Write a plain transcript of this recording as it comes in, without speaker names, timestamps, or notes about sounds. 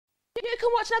You can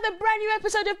watch another brand new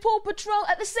episode of Paw Patrol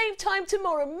at the same time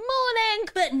tomorrow morning.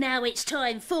 But now it's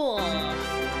time for...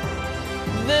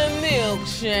 the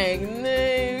Milkshake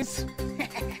News.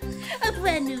 A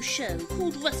brand new show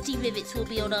called Rusty Rivets will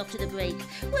be on after the break,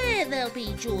 where they'll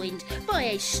be joined by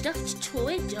a stuffed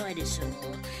toy dinosaur.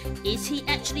 Is he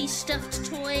actually stuffed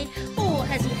toy, or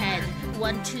has he had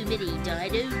one too many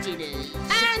dino dinners?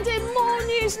 And in more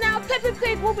news now, Peppa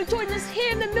Pig will be joining us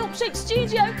here in the Milkshake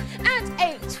studio at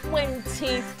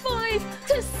 8:25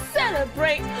 to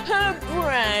celebrate her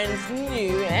brand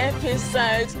new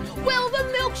episode. Will the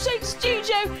Milkshake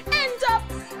studio end up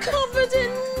covered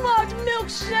in mud,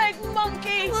 Milkshake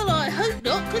Monkey? Well, I hope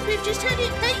not, because we've just had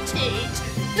it painted.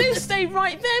 Do stay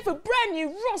right there for brand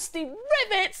new Rusty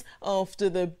Rivets after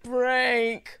the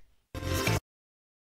break.